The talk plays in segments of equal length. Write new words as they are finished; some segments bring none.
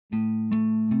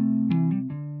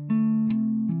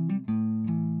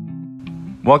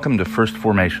Welcome to First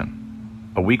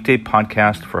Formation, a weekday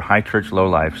podcast for high church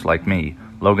lowlifes like me,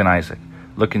 Logan Isaac,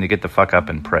 looking to get the fuck up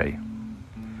and pray.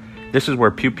 This is where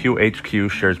Pew Pew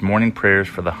HQ shares morning prayers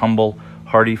for the humble,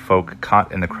 hardy folk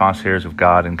caught in the crosshairs of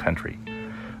God and country.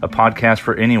 A podcast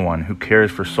for anyone who cares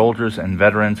for soldiers and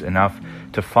veterans enough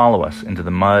to follow us into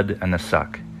the mud and the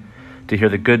suck, to hear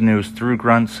the good news through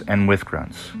grunts and with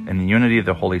grunts, in the unity of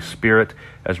the Holy Spirit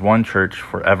as one church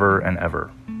forever and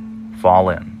ever. Fall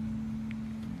in.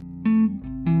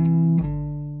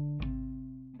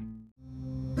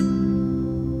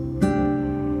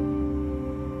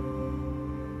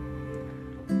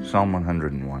 Psalm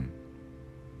 101.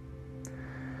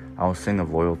 I will sing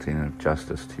of loyalty and of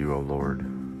justice to you, O Lord.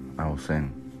 I will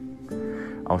sing.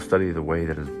 I will study the way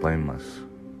that is blameless.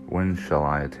 When shall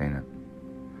I attain it?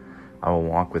 I will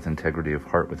walk with integrity of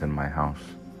heart within my house.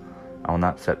 I will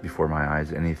not set before my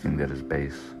eyes anything that is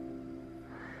base.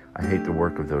 I hate the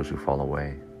work of those who fall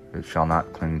away. It shall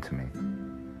not cling to me.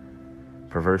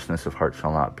 Perverseness of heart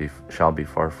shall be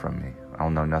far from me. I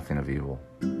will know nothing of evil.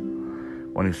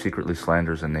 One who secretly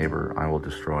slanders a neighbor I will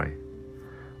destroy.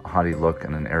 A haughty look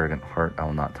and an arrogant heart I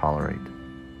will not tolerate.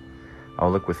 I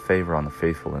will look with favor on the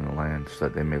faithful in the land, so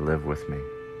that they may live with me.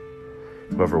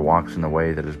 Whoever walks in the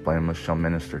way that is blameless shall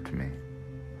minister to me.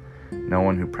 No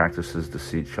one who practices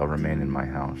deceit shall remain in my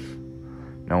house.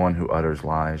 No one who utters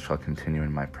lies shall continue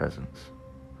in my presence.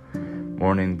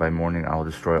 Morning by morning I will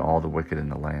destroy all the wicked in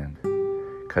the land,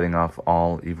 cutting off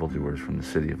all evildoers from the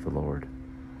city of the Lord.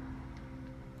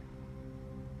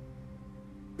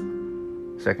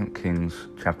 2 Kings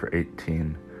chapter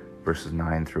 18, verses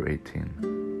 9 through 18.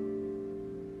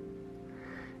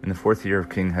 In the 4th year of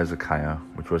King Hezekiah,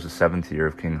 which was the 7th year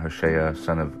of King Hoshea,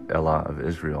 son of Elah of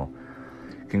Israel,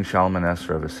 King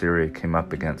Shalmaneser of Assyria came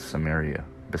up against Samaria,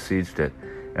 besieged it,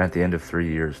 and at the end of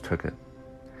 3 years took it.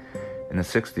 In the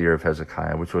 6th year of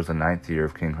Hezekiah, which was the 9th year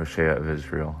of King Hoshea of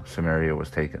Israel, Samaria was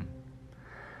taken.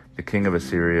 The king of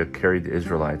Assyria carried the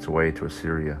Israelites away to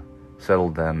Assyria,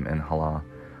 settled them in Halah,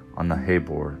 on the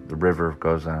Habor, the river of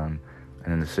Gozan,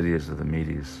 and in the cities of the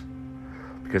Medes.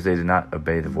 Because they did not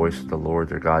obey the voice of the Lord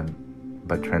their God,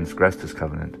 but transgressed his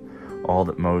covenant, all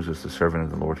that Moses, the servant of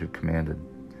the Lord, had commanded,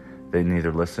 they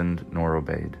neither listened nor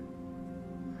obeyed.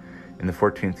 In the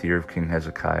 14th year of King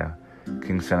Hezekiah,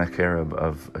 King Sennacherib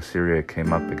of Assyria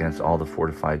came up against all the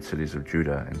fortified cities of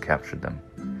Judah and captured them.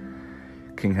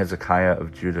 King Hezekiah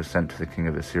of Judah sent to the king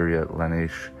of Assyria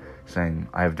Lachish, saying,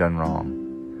 I have done wrong.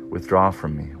 Withdraw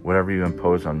from me. Whatever you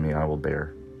impose on me, I will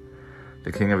bear.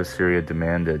 The king of Assyria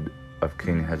demanded of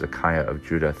King Hezekiah of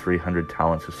Judah 300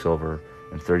 talents of silver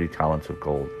and 30 talents of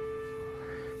gold.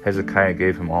 Hezekiah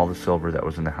gave him all the silver that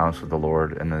was in the house of the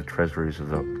Lord and the treasuries of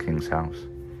the king's house.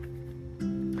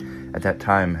 At that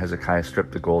time, Hezekiah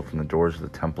stripped the gold from the doors of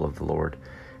the temple of the Lord,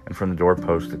 and from the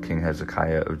doorposts that King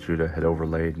Hezekiah of Judah had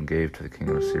overlaid and gave to the king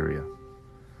of Assyria.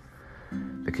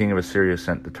 The king of Assyria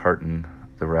sent the Tartan,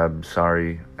 the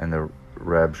Rabsari, and the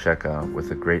Rabshakeh with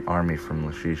a great army from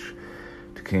Lachish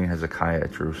to King Hezekiah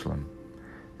at Jerusalem.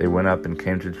 They went up and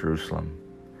came to Jerusalem.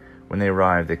 When they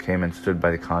arrived, they came and stood by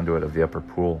the conduit of the upper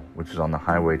pool, which is on the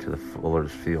highway to the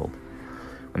fuller's field.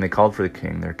 When they called for the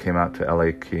king, there came out to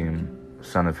Eliakim,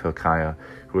 son of Hilkiah,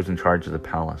 who was in charge of the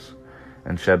palace,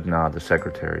 and Shebna the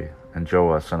secretary, and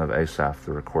Joah, son of Asaph,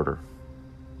 the recorder.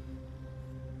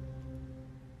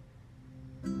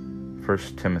 1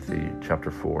 Timothy chapter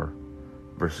 4,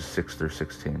 verses 6 through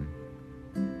 16.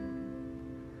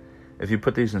 If you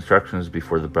put these instructions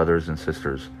before the brothers and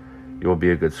sisters, you will be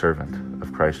a good servant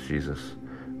of Christ Jesus,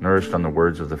 nourished on the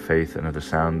words of the faith and of the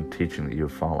sound teaching that you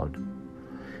have followed.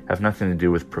 Have nothing to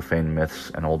do with profane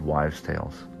myths and old wives'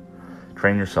 tales.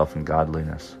 Train yourself in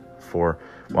godliness, for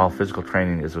while physical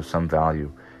training is of some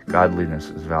value,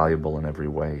 godliness is valuable in every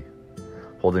way,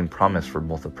 holding promise for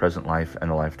both the present life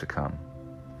and the life to come.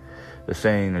 The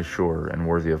saying is sure and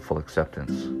worthy of full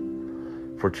acceptance.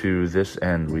 For to this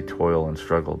end we toil and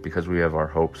struggle, because we have our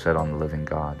hope set on the living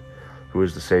God, who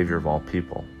is the Savior of all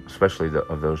people, especially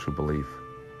of those who believe.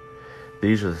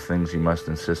 These are the things you must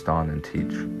insist on and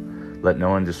teach. Let no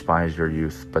one despise your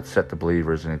youth, but set the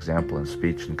believers an example in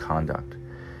speech and conduct,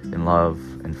 in love,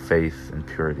 in faith, and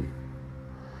purity.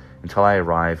 Until I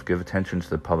arrive, give attention to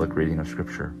the public reading of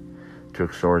Scripture, to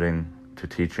exhorting, to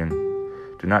teaching.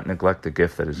 Do not neglect the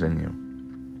gift that is in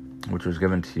you, which was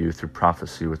given to you through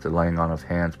prophecy with the laying on of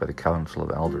hands by the council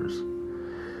of elders.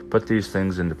 Put these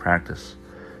things into practice.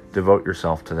 Devote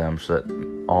yourself to them so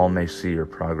that all may see your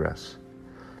progress.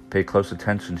 Pay close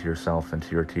attention to yourself and to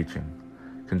your teaching.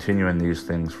 Continue in these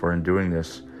things, for in doing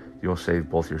this, you will save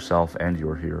both yourself and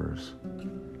your hearers.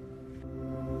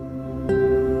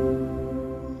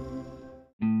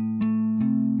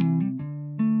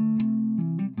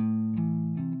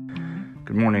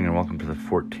 and welcome to the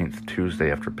 14th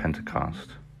Tuesday after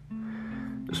Pentecost.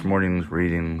 This morning's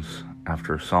readings,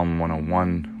 after Psalm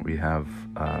 101, we have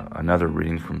another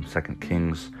reading from 2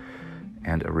 Kings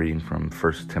and a reading from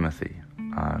 1 Timothy,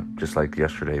 just like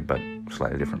yesterday, but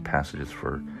slightly different passages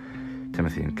for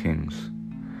Timothy and Kings.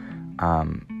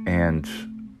 And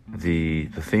the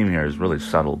theme here is really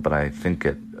subtle, but I think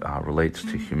it relates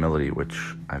to humility, which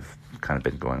I've kind of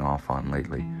been going off on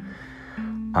lately.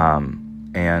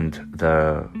 And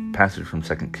the passage from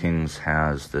 2 Kings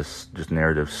has this just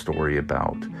narrative story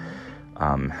about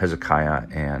Hezekiah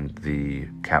and the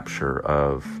capture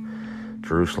of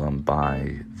Jerusalem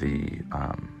by the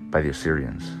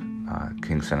Assyrians,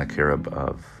 King Sennacherib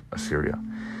of Assyria.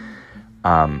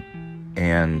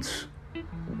 And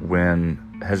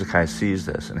when Hezekiah sees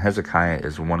this, and Hezekiah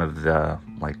is one of the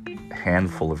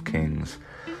handful of kings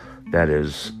that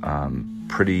is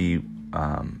pretty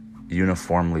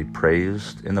uniformly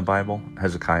praised in the Bible.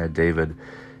 Hezekiah, David,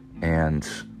 and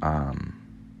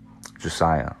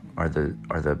Josiah are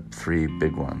the three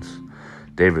big ones.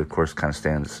 David, of course, kind of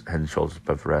stands head and shoulders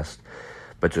above the rest,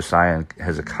 but Josiah and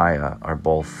Hezekiah are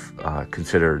both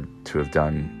considered to have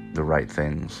done the right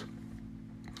things.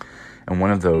 And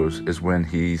one of those is when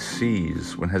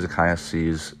Hezekiah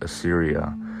sees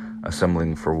Assyria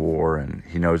assembling for war, and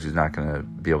he knows he's not going to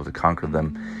be able to conquer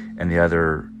them, and the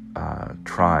other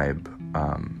tribe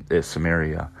is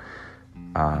Samaria.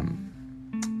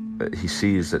 He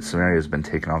sees that Samaria has been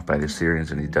taken off by the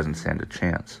Assyrians, and he doesn't stand a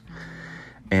chance.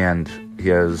 And he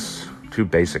has two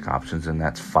basic options, and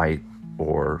that's fight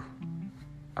or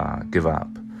give up.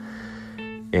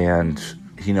 And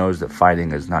he knows that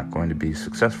fighting is not going to be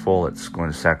successful. It's going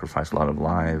to sacrifice a lot of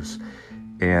lives.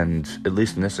 And at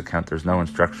least in this account, there's no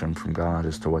instruction from God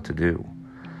as to what to do.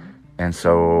 And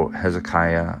so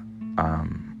Hezekiah,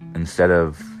 instead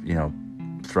of,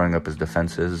 throwing up his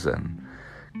defenses and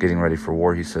getting ready for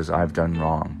war, he says, "I've done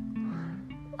wrong.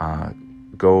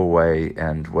 Go away,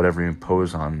 and whatever you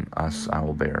impose on us, I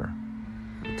will bear."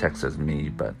 The text says me,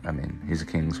 but he's a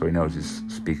king, so he knows he's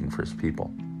speaking for his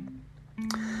people.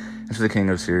 And so the king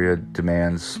of Syria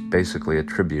demands basically a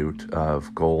tribute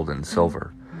of gold and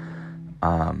silver.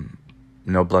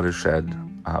 No blood is shed,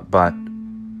 but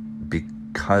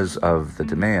because of the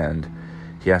demand,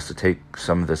 he has to take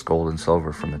some of this gold and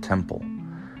silver from the temple.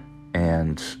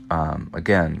 And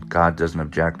again, God doesn't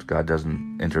object. God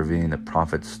doesn't intervene. The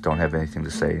prophets don't have anything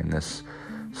to say in this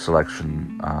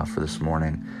selection for this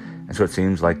morning. And so it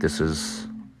seems like this is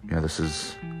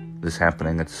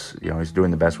happening. It's, he's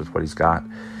doing the best with what he's got.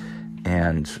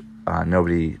 And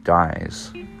nobody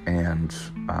dies. And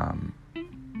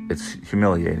it's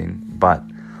humiliating, but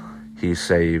he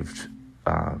saved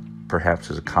perhaps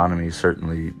his economy,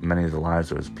 certainly many of the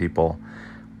lives of his people,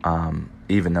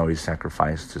 even though he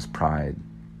sacrificed his pride.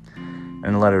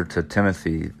 In the letter to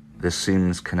Timothy, this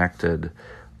seems connected.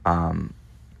 There's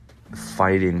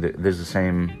the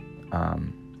same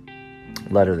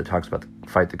letter that talks about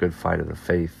fight the good fight of the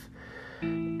faith.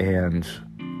 And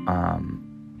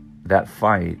that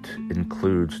fight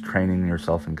includes training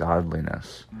yourself in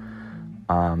godliness.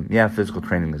 Physical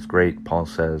training is great, Paul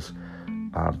says,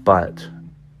 but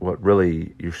what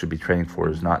really you should be training for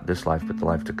is not this life, but the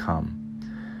life to come.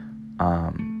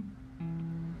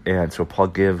 And so Paul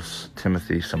gives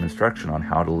Timothy some instruction on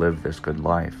how to live this good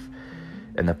life.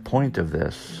 And the point of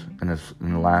this, in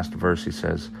the last verse, he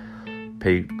says,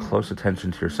 "Pay close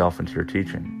attention to yourself and to your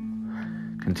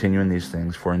teaching. Continue in these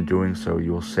things, for in doing so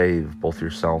you will save both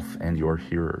yourself and your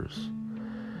hearers."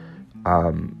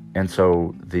 And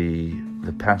so the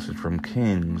passage from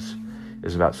Kings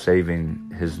is about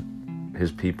saving his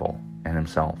people and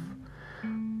himself,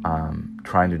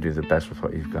 trying to do the best with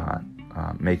what you've got,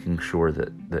 making sure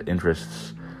that the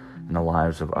interests and the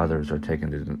lives of others are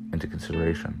taken into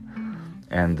consideration.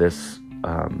 And this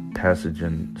passage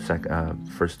in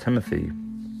 1 Timothy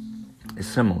is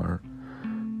similar.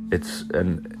 It's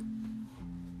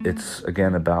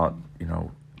again about,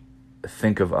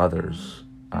 think of others.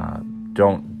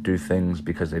 Don't do things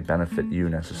because they benefit you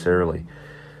necessarily.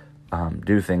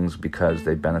 Do things because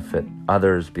they benefit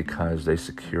others, because they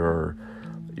secure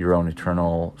your own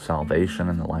eternal salvation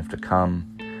and the life to come.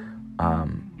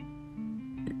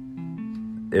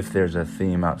 If there's a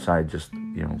theme outside just,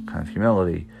 kind of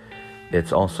humility,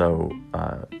 it's also,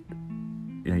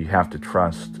 you have to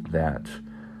trust that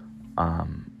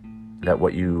that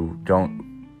what you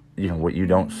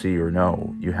don't see or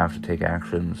know, you have to take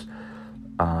actions.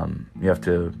 You have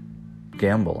to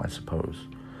gamble, I suppose.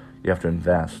 You have to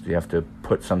invest. You have to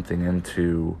put something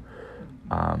into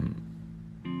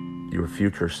your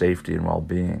future safety and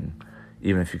well-being,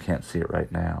 even if you can't see it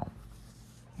right now.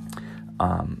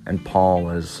 And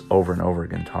Paul is over and over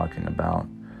again talking about,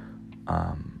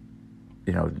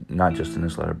 not just in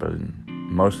this letter, but in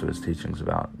most of his teachings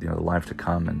about, the life to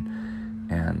come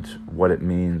and what it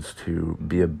means to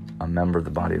be a member of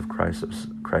the body of Christ, of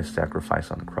Christ's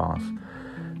sacrifice on the cross,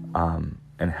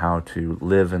 and how to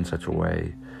live in such a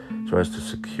way so as to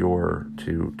secure,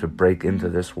 to break into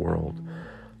this world,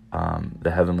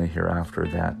 the heavenly hereafter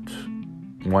that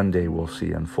one day we'll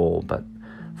see unfold, but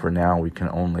for now we can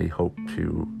only hope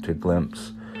to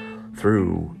glimpse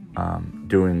through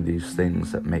doing these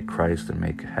things that make Christ and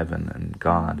make heaven and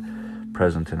God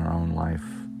present in our own life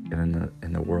and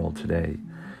in the world today.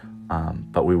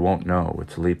 But we won't know.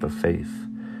 It's a leap of faith.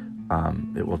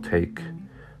 It will take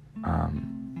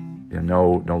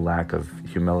no lack of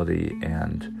humility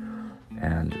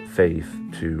and faith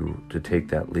to take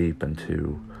that leap and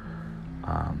to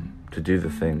do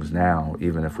the things now,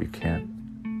 even if we can't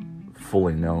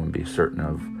fully know and be certain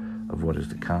of what is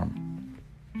to come.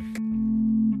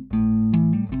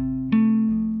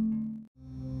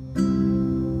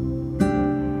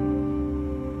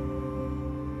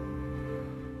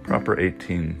 Proper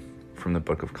 18 from the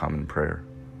Book of Common Prayer.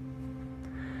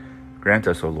 Grant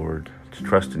us, O Lord, to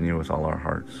trust in you with all our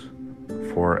hearts,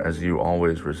 for as you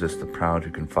always resist the proud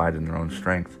who confide in their own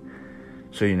strength,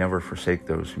 so you never forsake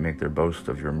those who make their boast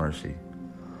of your mercy.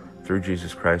 Through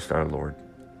Jesus Christ our Lord,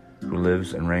 who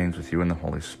lives and reigns with you in the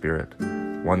Holy Spirit,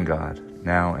 one God,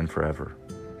 now and forever.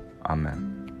 Amen.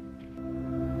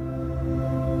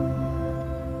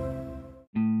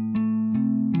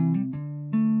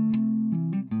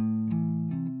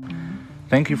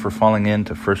 Thank you for falling in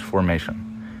to First Formation,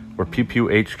 where Pew Pew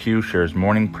HQ shares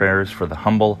morning prayers for the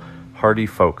humble, hardy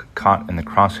folk caught in the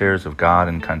crosshairs of God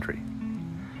and country.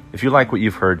 If you like what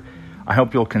you've heard, I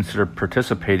hope you'll consider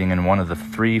participating in one of the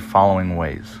 3 following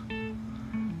ways.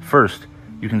 First,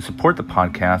 you can support the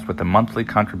podcast with a monthly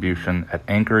contribution at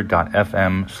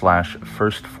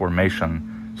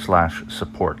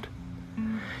anchor.fm/firstformation/support.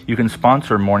 You can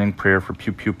sponsor morning prayer for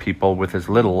Pew Pew people with as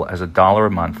little as $1 a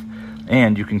month,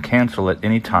 and you can cancel at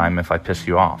any time if I piss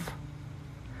you off.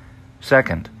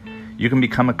 Second, you can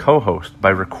become a co-host by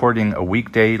recording a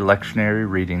weekday lectionary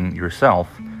reading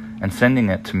yourself and sending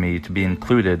it to me to be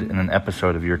included in an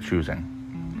episode of your choosing.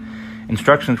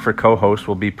 Instructions for co-hosts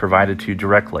will be provided to you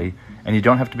directly, and you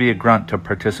don't have to be a grunt to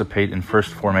participate in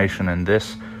First Formation in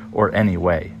this or any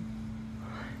way.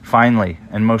 Finally,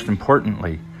 and most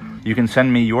importantly, you can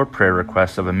send me your prayer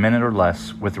requests of a minute or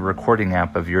less with a recording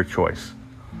app of your choice.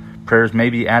 Prayers may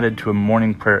be added to a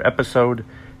morning prayer episode,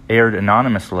 aired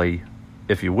anonymously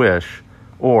if you wish,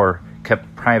 or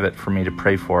kept private for me to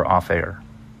pray for off air.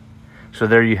 So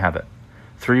there you have it,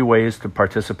 3 ways to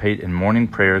participate in morning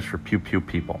prayers for Pew Pew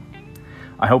people.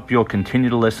 I hope you'll continue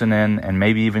to listen in and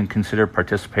maybe even consider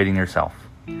participating yourself.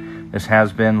 This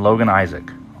has been Logan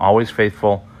Isaac, always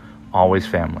faithful, always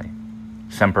family.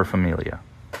 Semper Familia.